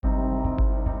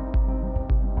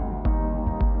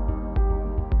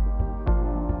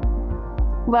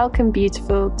Welcome,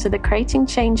 beautiful, to the Creating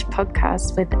Change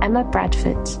podcast with Emma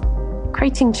Bradford.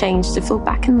 Creating change to fall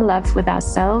back in love with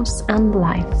ourselves and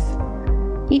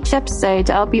life. Each episode,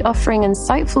 I'll be offering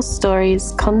insightful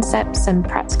stories, concepts, and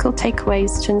practical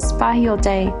takeaways to inspire your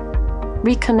day,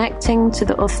 reconnecting to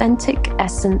the authentic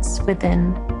essence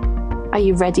within. Are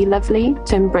you ready, lovely,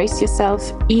 to embrace yourself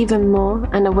even more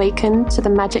and awaken to the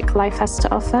magic life has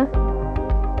to offer?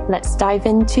 Let's dive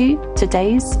into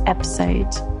today's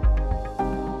episode.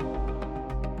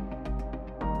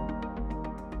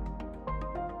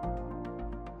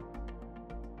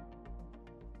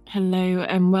 Hello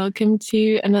and welcome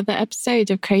to another episode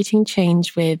of Creating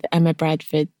Change with Emma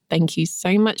Bradford. Thank you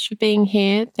so much for being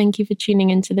here. Thank you for tuning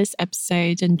into this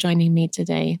episode and joining me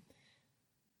today.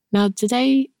 Now,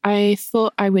 today I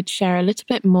thought I would share a little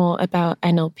bit more about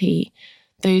NLP.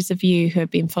 Those of you who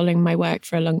have been following my work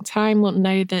for a long time will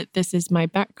know that this is my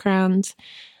background.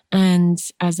 And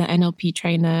as an NLP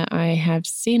trainer, I have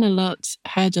seen a lot,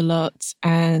 heard a lot,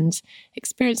 and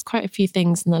experienced quite a few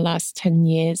things in the last 10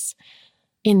 years.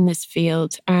 In this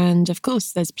field. And of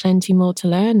course, there's plenty more to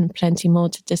learn, plenty more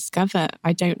to discover.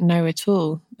 I don't know it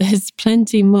all. There's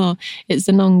plenty more. It's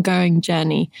an ongoing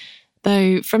journey.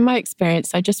 Though from my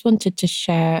experience, I just wanted to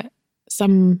share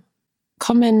some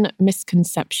common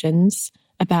misconceptions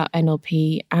about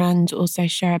NLP and also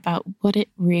share about what it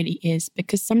really is,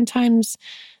 because sometimes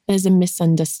there's a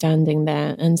misunderstanding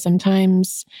there, and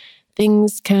sometimes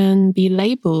things can be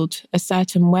labeled a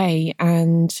certain way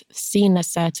and seen a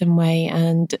certain way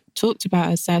and talked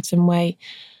about a certain way.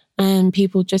 And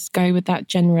people just go with that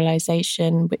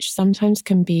generalization, which sometimes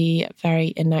can be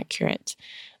very inaccurate.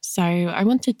 So I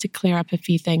wanted to clear up a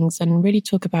few things and really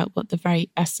talk about what the very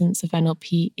essence of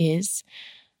NLP is,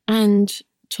 and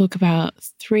talk about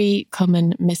 3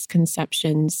 common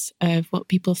misconceptions of what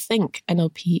people think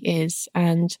NLP is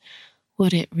and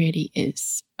what it really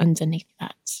is underneath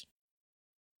that.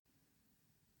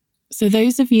 So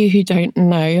those of you who don't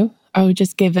know, I'll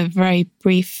just give a very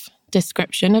brief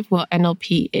description of what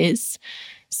NLP is.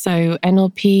 So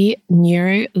NLP,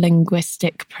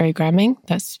 Neuro-Linguistic Programming,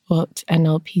 that's what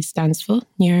NLP stands for,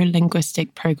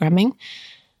 Neuro-Linguistic Programming.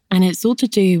 And it's all to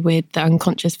do with the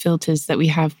unconscious filters that we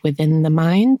have within the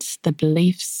mind, the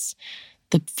beliefs,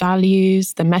 the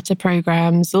values, the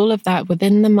meta-programs, all of that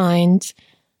within the mind,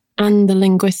 and the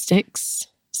linguistics.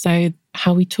 So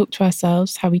how we talk to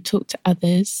ourselves, how we talk to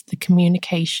others, the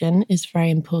communication is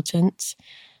very important.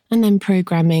 And then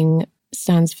programming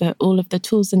stands for all of the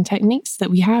tools and techniques that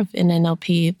we have in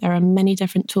NLP. There are many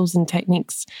different tools and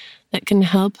techniques that can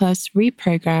help us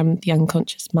reprogram the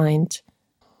unconscious mind.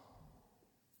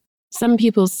 Some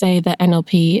people say that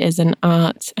NLP is an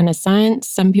art and a science.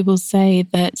 Some people say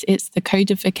that it's the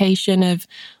codification of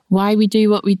why we do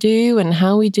what we do and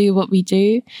how we do what we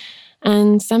do.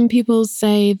 And some people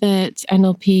say that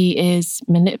NLP is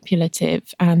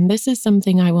manipulative. And this is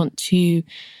something I want to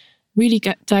really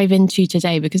dive into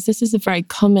today, because this is a very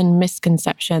common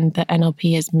misconception that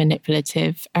NLP is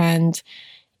manipulative. And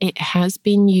it has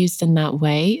been used in that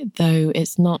way, though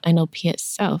it's not NLP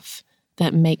itself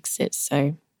that makes it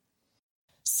so.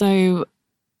 So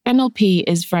NLP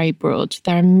is very broad.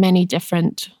 There are many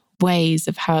different ways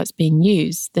of how it's being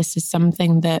used. This is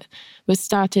something that was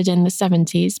started in the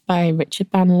 70s by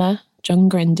Richard Bandler, John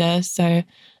Grinder, so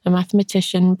a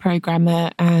mathematician,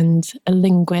 programmer, and a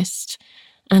linguist.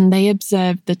 And they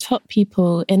observed the top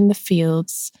people in the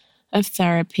fields of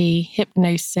therapy,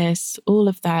 hypnosis, all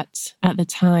of that at the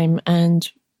time.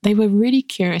 And they were really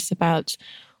curious about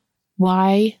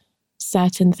why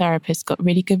certain therapists got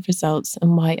really good results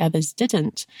and why others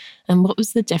didn't, and what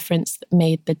was the difference that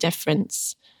made the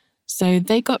difference. So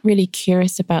they got really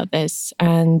curious about this,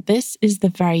 and this is the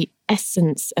very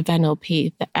essence of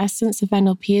NLP. The essence of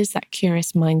NLP is that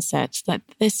curious mindset, that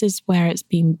this is where it's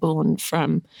been born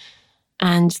from.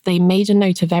 And they made a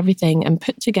note of everything and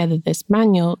put together this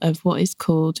manual of what is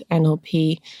called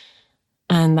NLP.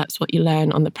 And that's what you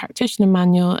learn on the practitioner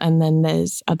manual. And then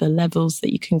there's other levels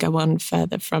that you can go on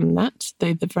further from that,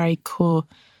 though the very core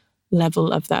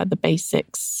level of that, the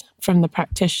basics from the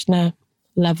practitioner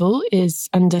level, is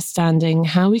understanding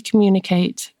how we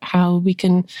communicate, how we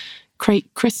can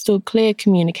create crystal clear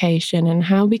communication, and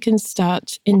how we can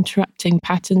start interrupting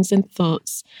patterns and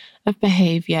thoughts of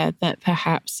behavior that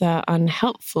perhaps are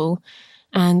unhelpful,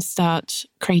 and start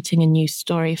creating a new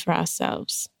story for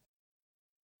ourselves.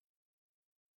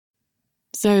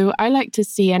 So I like to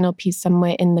see NLP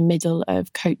somewhere in the middle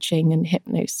of coaching and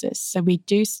hypnosis. So we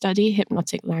do study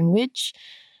hypnotic language,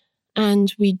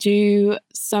 and we do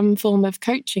some form of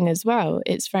coaching as well.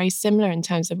 It's very similar in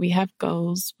terms of we have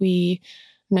goals, we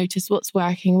notice what's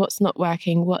working, what's not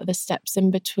working, what are the steps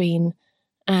in between,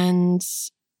 And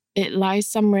it lies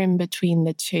somewhere in between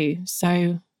the two.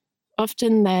 So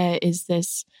often there is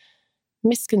this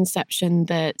misconception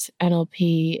that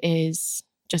NLP is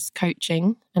just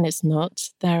coaching, and it's not.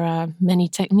 There are many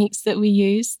techniques that we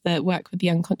use that work with the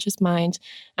unconscious mind,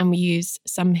 and we use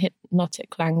some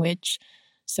hypnotic language.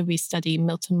 So we study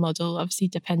Milton model, obviously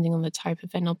depending on the type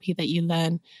of NLP that you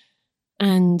learn.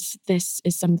 And this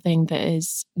is something that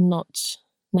is not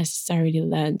necessarily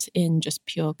learned in just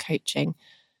pure coaching.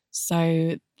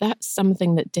 So that's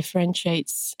something that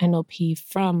differentiates NLP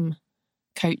from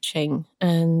coaching.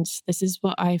 And this is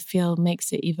what I feel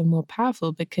makes it even more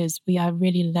powerful, because we are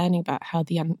really learning about how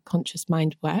the unconscious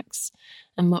mind works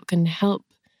and what can help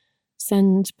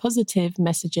send positive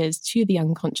messages to the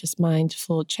unconscious mind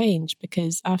for change,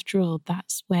 because after all,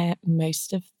 that's where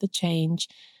most of the change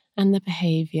and the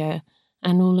behavior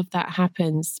and all of that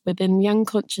happens within the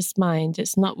unconscious mind.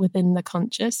 It's not within the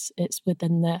conscious, it's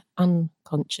within the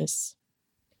unconscious.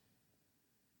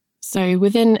 So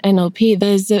within NLP,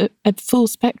 there's a full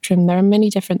spectrum. There are many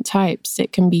different types.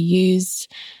 It can be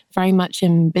used very much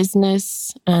in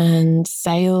business and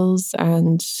sales,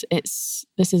 and this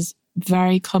is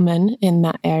very common in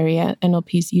that area.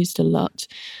 NLP is used a lot.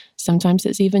 Sometimes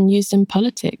it's even used in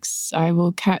politics. I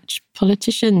will catch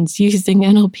politicians using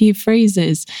NLP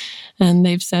phrases, and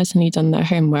they've certainly done their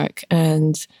homework.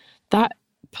 And that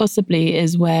possibly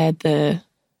is where the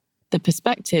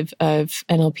perspective of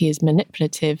NLP as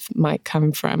manipulative might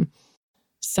come from.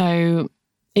 So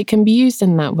it can be used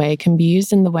in that way. It can be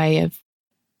used in the way of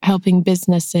helping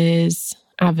businesses,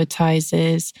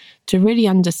 advertisers to really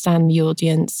understand the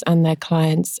audience and their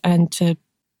clients, and to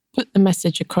put the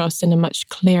message across in a much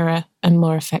clearer and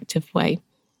more effective way.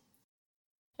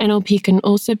 NLP can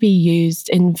also be used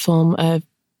in form of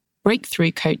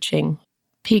breakthrough coaching,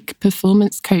 peak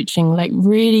performance coaching, like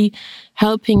really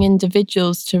helping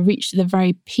individuals to reach the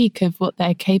very peak of what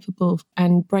they're capable of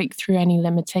and break through any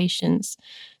limitations.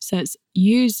 So it's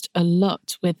used a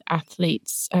lot with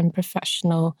athletes and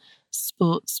professional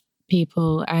sports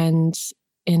people, and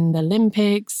in the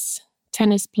Olympics,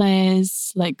 tennis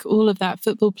players, like all of that,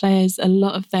 football players, a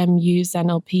lot of them use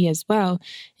NLP as well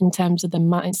in terms of the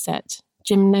mindset.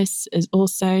 Gymnasts is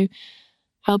also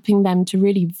helping them to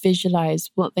really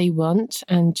visualize what they want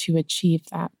and to achieve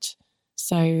that.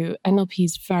 So NLP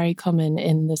is very common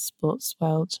in the sports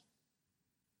world.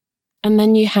 And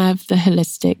then you have the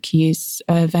holistic use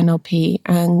of NLP,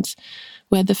 and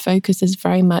where the focus is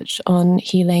very much on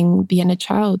healing the inner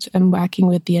child and working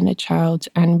with the inner child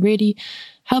and really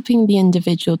helping the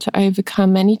individual to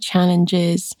overcome any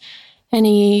challenges,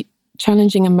 any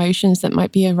challenging emotions that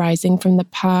might be arising from the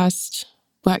past,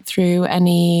 work through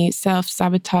any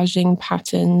self-sabotaging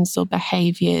patterns or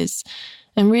behaviors,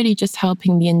 and really just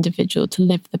helping the individual to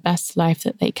live the best life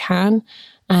that they can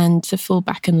and to fall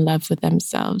back in love with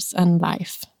themselves and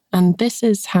life. And this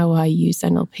is how I use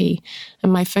NLP.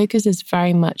 And my focus is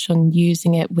very much on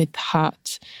using it with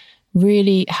heart,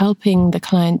 really helping the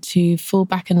client to fall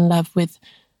back in love with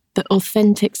the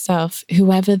authentic self,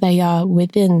 whoever they are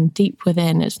within, deep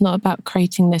within. It's not about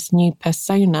creating this new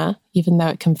persona, even though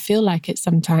it can feel like it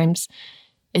sometimes.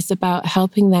 It's about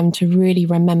helping them to really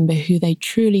remember who they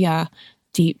truly are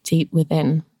deep, deep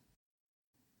within.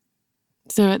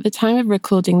 So at the time of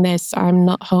recording this, I'm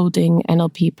not holding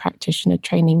NLP practitioner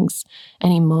trainings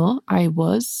anymore. I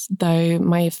was, though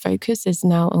my focus is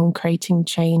now on creating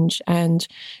change and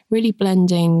really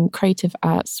blending creative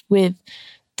arts with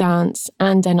dance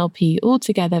and NLP all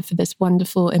together for this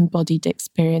wonderful embodied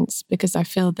experience, because I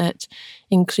feel that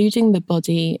including the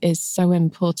body is so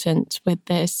important with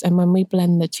this. And when we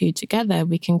blend the two together,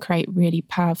 we can create really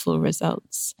powerful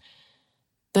results.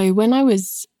 Though when I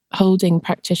was holding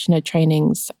practitioner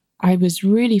trainings, I was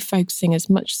really focusing as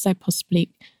much as I possibly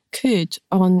could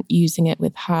on using it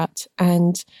with heart.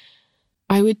 And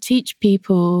I would teach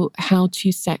people how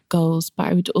to set goals, but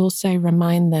I would also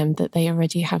remind them that they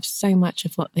already have so much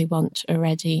of what they want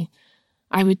already.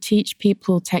 I would teach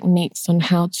people techniques on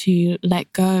how to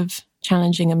let go of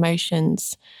challenging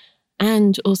emotions.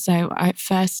 And also, at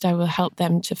first, I will help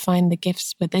them to find the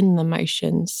gifts within the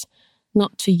emotions,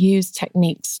 not to use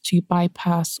techniques to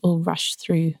bypass or rush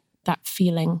through that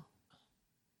feeling.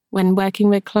 When working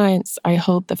with clients, I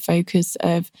hold the focus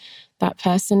of that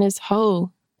person is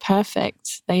whole,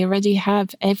 perfect. They already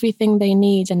have everything they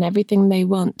need and everything they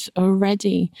want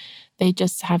already. They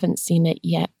just haven't seen it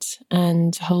yet.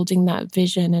 And holding that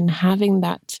vision and having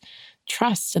that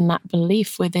trust and that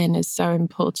belief within is so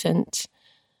important.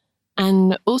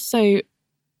 And also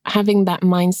having that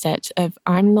mindset of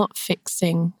I'm not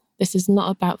fixing. This is not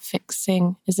about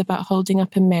fixing. It's about holding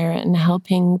up a mirror and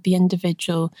helping the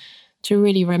individual to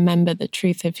really remember the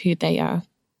truth of who they are.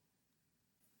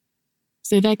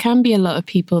 So there can be a lot of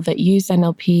people that use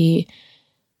NLP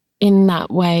in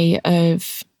that way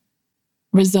of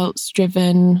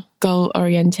results-driven,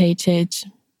 goal-orientated,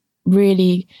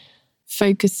 really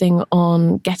focusing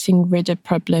on getting rid of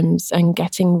problems and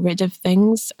getting rid of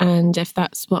things. And if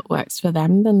that's what works for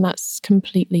them, then that's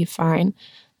completely fine.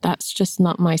 That's just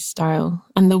not my style.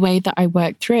 And the way that I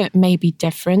work through it may be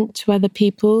different to other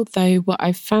people, though what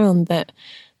I've found that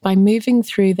by moving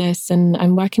through this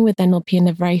and working with NLP in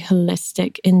a very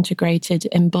holistic, integrated,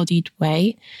 embodied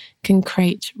way can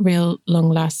create real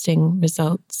long-lasting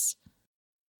results.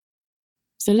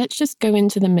 So let's just go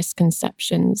into the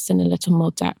misconceptions in a little more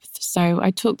depth. So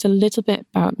I talked a little bit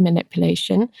about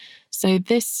manipulation. So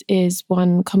this is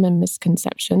one common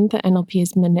misconception, that NLP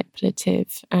is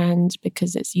manipulative. And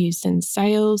because it's used in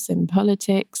sales, in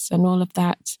politics, and all of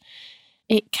that,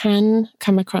 it can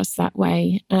come across that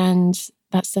way. And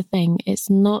that's the thing. It's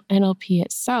not NLP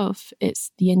itself.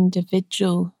 It's the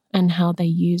individual and how they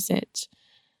use it.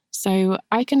 So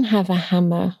I can have a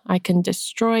hammer. I can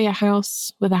destroy a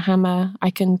house with a hammer. I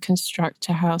can construct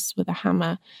a house with a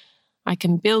hammer. I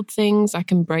can build things. I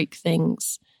can break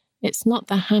things. It's not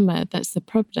the hammer that's the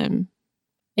problem.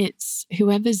 It's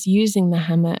whoever's using the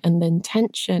hammer and the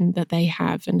intention that they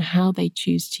have and how they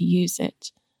choose to use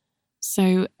it.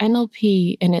 So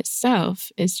NLP in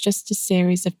itself is just a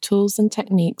series of tools and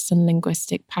techniques and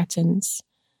linguistic patterns.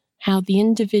 How the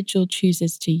individual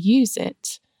chooses to use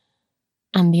it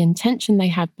and the intention they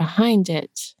have behind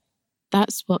it,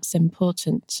 that's what's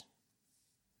important.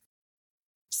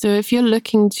 So if you're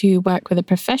looking to work with a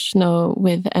professional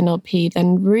with NLP,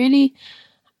 then really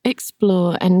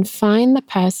explore and find the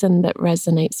person that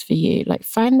resonates for you. Like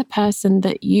find the person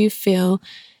that you feel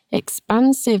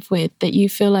expansive with, that you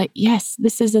feel like, yes,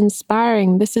 this is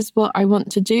inspiring. This is what I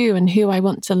want to do and who I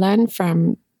want to learn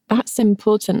from. That's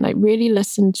important. Like really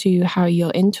listen to how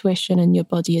your intuition and your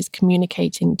body is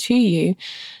communicating to you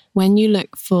when you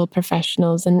look for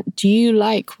professionals. And do you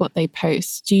like what they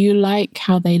post? Do you like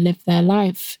how they live their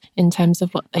life in terms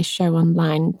of what they show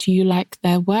online? Do you like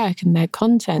their work and their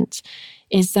content?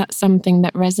 Is that something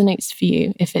that resonates for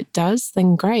you? If it does,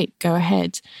 then great, go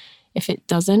ahead. If it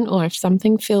doesn't, or if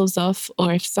something feels off,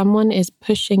 or if someone is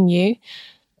pushing you,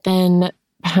 then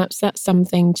perhaps that's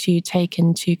something to take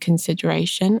into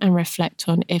consideration and reflect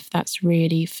on if that's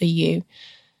really for you.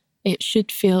 It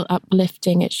should feel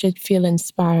uplifting, it should feel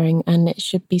inspiring, and it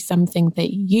should be something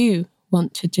that you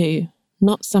want to do,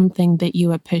 not something that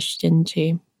you are pushed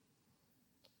into.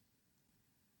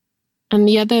 And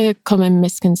the other common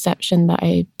misconception that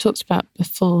I talked about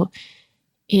before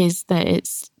is that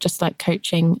it's just like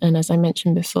coaching. And as I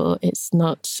mentioned before, it's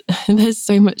not. There's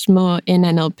so much more in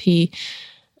NLP.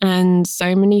 And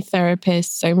so many therapists,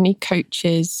 so many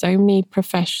coaches, so many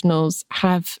professionals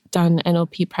have done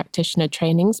NLP practitioner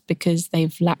trainings because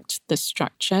they've lacked the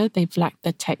structure, they've lacked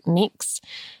the techniques,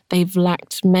 they've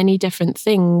lacked many different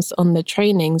things on the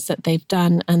trainings that they've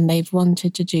done, and they've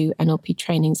wanted to do NLP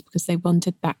trainings because they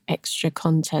wanted that extra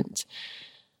content.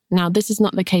 Now, this is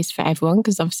not the case for everyone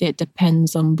because obviously it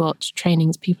depends on what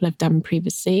trainings people have done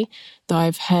previously, though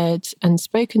I've heard and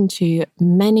spoken to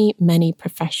many, many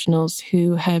professionals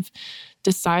who have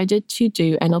decided to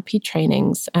do NLP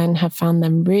trainings and have found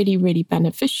them really, really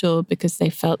beneficial because they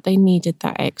felt they needed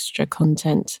that extra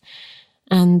content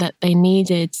and that they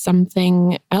needed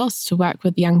something else to work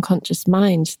with the unconscious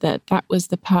mind, that was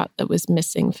the part that was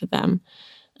missing for them.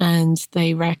 And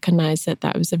they recognized that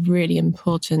that was a really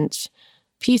important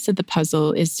piece of the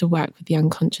puzzle, is to work with the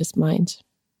unconscious mind.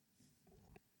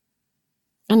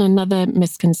 And another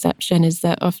misconception is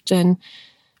that often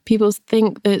people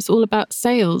think that it's all about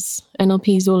sales.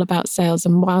 NLP is all about sales.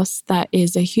 And whilst that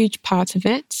is a huge part of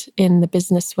it in the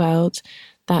business world,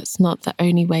 that's not the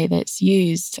only way that it's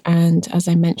used. And as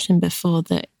I mentioned before,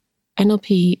 that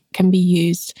NLP can be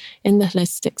used in the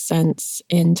holistic sense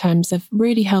in terms of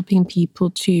really helping people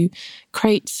to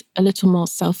create a little more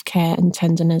self-care and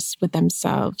tenderness with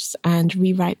themselves and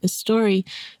rewrite the story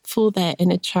for their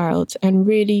inner child and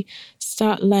really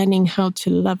start learning how to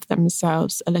love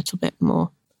themselves a little bit more.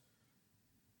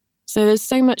 So there's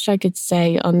so much I could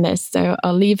say on this, so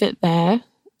I'll leave it there.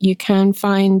 You can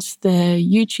find the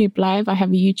YouTube live. I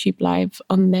have a YouTube live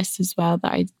on this as well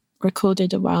that I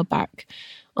recorded a while back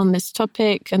on this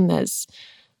topic, and there's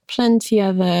plenty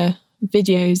other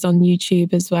videos on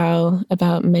YouTube as well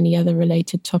about many other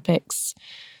related topics.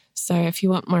 So if you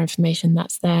want more information,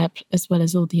 that's there, as well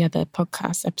as all the other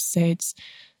podcast episodes.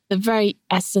 The very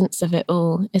essence of it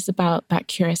all is about that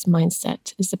curious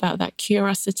mindset. It's about that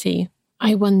curiosity.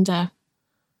 I wonder,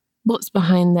 what's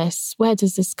behind this? Where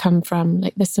does this come from?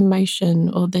 Like this emotion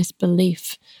or this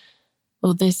belief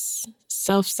or this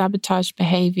self-sabotage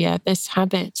behavior, this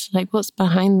habit, like what's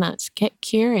behind that? Get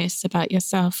curious about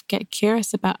yourself, get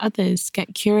curious about others,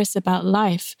 get curious about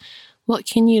life. What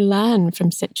can you learn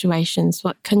from situations?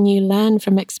 What can you learn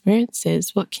from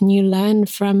experiences? What can you learn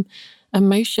from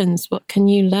emotions? What can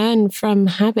you learn from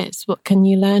habits? What can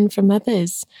you learn from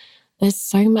others? There's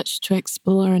so much to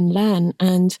explore and learn.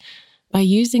 And by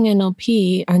using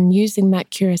NLP and using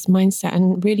that curious mindset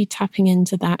and really tapping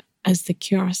into that as the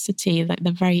curiosity, like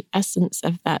the very essence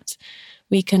of that,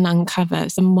 we can uncover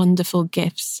some wonderful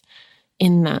gifts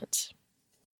in that.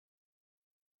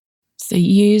 So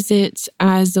use it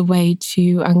as a way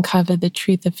to uncover the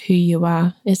truth of who you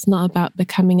are. It's not about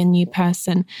becoming a new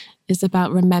person. It's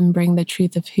about remembering the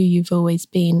truth of who you've always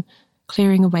been,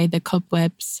 clearing away the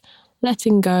cobwebs,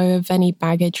 letting go of any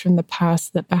baggage from the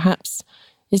past that perhaps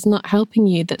is not helping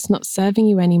you, that's not serving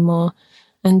you anymore,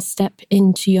 and step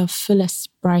into your fullest,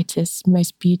 brightest,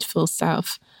 most beautiful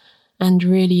self and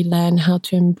really learn how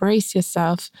to embrace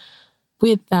yourself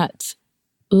with that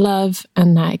love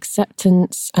and that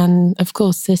acceptance. And of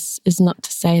course, this is not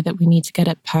to say that we need to get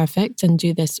it perfect and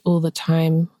do this all the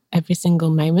time, every single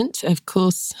moment. Of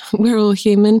course, we're all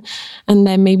human, and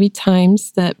there may be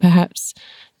times that perhaps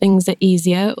things are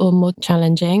easier or more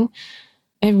challenging.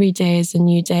 Every day is a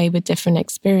new day with different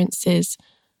experiences.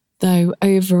 Though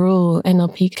overall,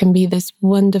 NLP can be this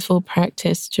wonderful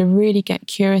practice to really get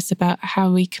curious about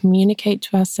how we communicate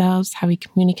to ourselves, how we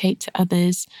communicate to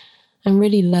others, and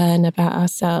really learn about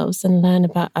ourselves and learn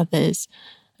about others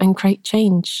and create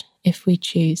change if we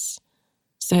choose.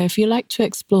 So if you'd like to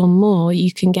explore more,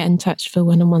 you can get in touch for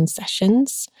one-on-one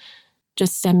sessions.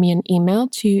 Just send me an email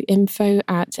to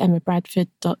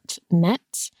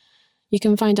info@emmabradford.net. You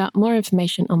can find out more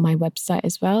information on my website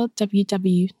as well,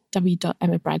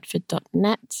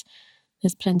 www.emmabradford.net.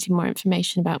 There's plenty more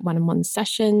information about one-on-one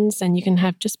sessions, and you can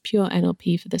have just pure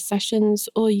NLP for the sessions,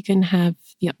 or you can have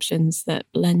the options that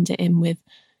blend it in with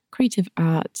creative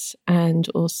art and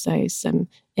also some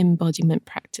embodiment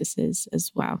practices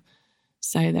as well.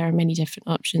 So there are many different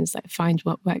options. Like, find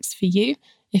what works for you.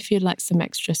 If you'd like some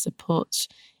extra support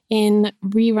in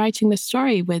rewriting the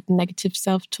story with negative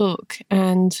self-talk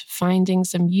and finding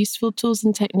some useful tools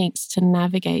and techniques to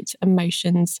navigate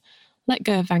emotions, let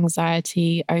go of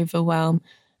anxiety, overwhelm,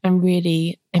 and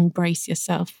really embrace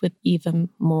yourself with even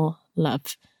more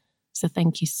love. So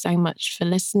thank you so much for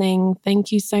listening.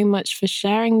 Thank you so much for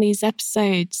sharing these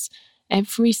episodes.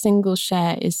 Every single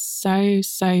share is so,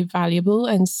 so valuable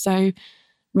and so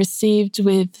received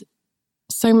with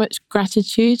so much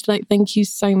gratitude. Like, thank you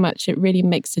so much. It really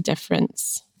makes a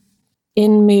difference.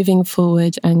 In moving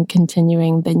forward and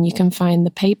continuing, then you can find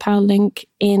the PayPal link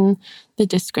in the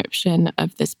description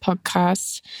of this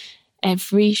podcast.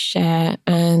 Every share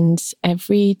and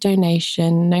every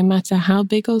donation, no matter how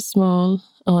big or small,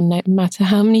 or no matter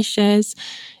how many shares,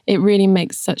 it really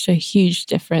makes such a huge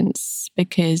difference,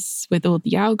 because with all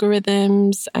the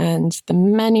algorithms and the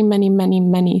many, many, many,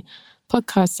 many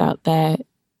podcasts out there,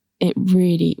 it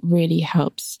really, really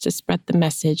helps to spread the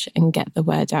message and get the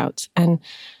word out and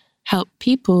help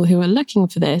people who are looking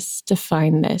for this to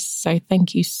find this. So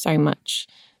thank you so much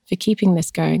for keeping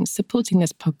this going, supporting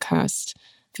this podcast,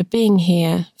 for being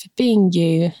here, for being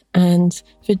you, and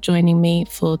for joining me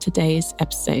for today's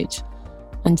episode.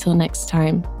 Until next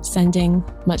time, sending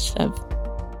much love.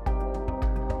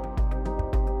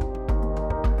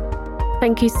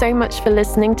 Thank you so much for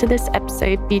listening to this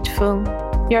episode, beautiful.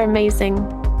 You're amazing.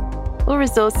 All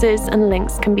resources and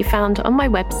links can be found on my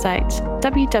website,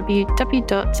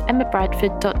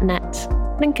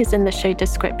 www.emmabradford.net. Link is in the show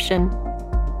description.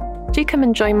 Do come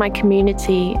and join my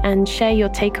community and share your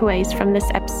takeaways from this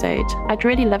episode. I'd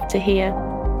really love to hear.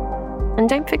 And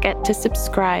don't forget to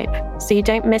subscribe so you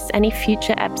don't miss any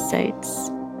future episodes.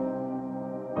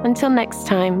 Until next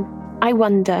time, I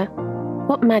wonder,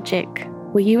 what magic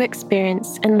will you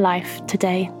experience in life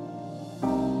today?